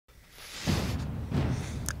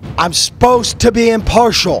I'm supposed to be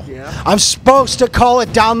impartial. Yeah. I'm supposed to call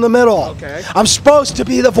it down the middle. Okay. I'm supposed to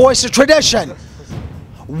be the voice of tradition.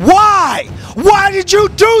 Why? Why did you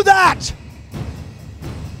do that?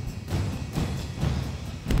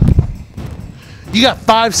 You got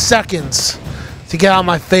 5 seconds to get out of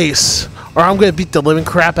my face, or I'm gonna beat the living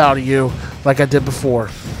crap out of you like I did before.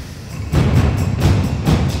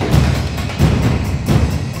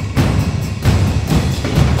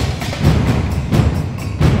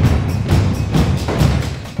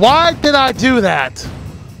 Why did I do that?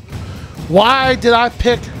 Why did I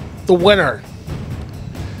pick the winner?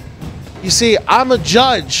 You see, I'm a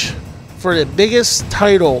judge for the biggest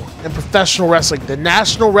title in professional wrestling, the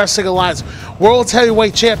National Wrestling Alliance World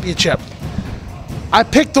Heavyweight Championship. I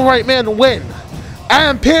picked the right man to win.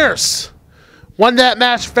 Adam Pearce won that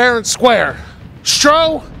match fair and square.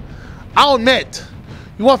 Stro, I'll admit,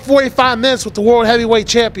 you won 45 minutes with the World Heavyweight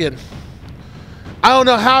Champion. I don't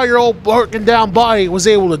know how your old broken down body was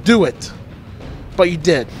able to do it, but you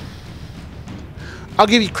did. I'll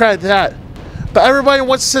give you credit to that. But everybody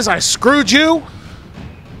once says I screwed you.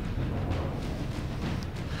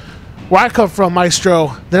 Where I come from,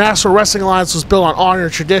 Maestro, the National Wrestling Alliance was built on honor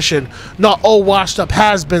and tradition, not old washed up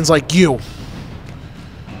has-beens like you.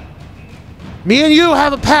 Me and you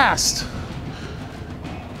have a past.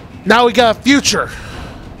 Now we got a future.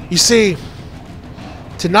 You see,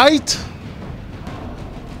 tonight,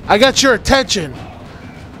 I got your attention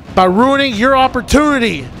by ruining your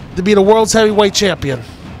opportunity to be the world's heavyweight champion.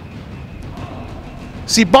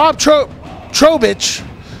 See, Bob Trobich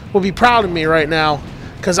will be proud of me right now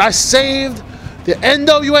because I saved the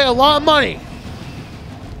NWA a lot of money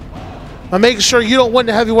by making sure you don't win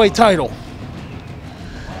the heavyweight title.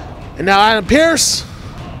 And now, Adam Pearce,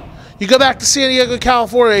 you go back to San Diego,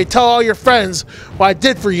 California, and tell all your friends what I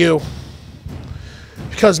did for you.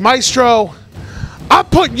 Because, Maestro, I'm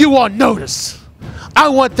putting you on notice. I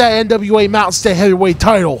want that NWA Mountain State heavyweight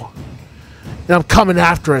title. And I'm coming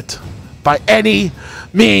after it by any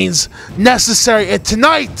means necessary. And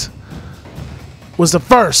tonight was the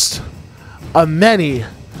first of many,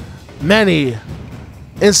 many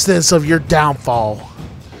instances of your downfall.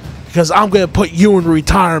 Because I'm going to put you in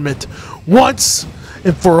retirement once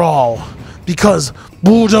and for all. Because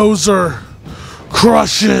Bulldozer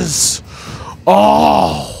crushes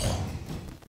all.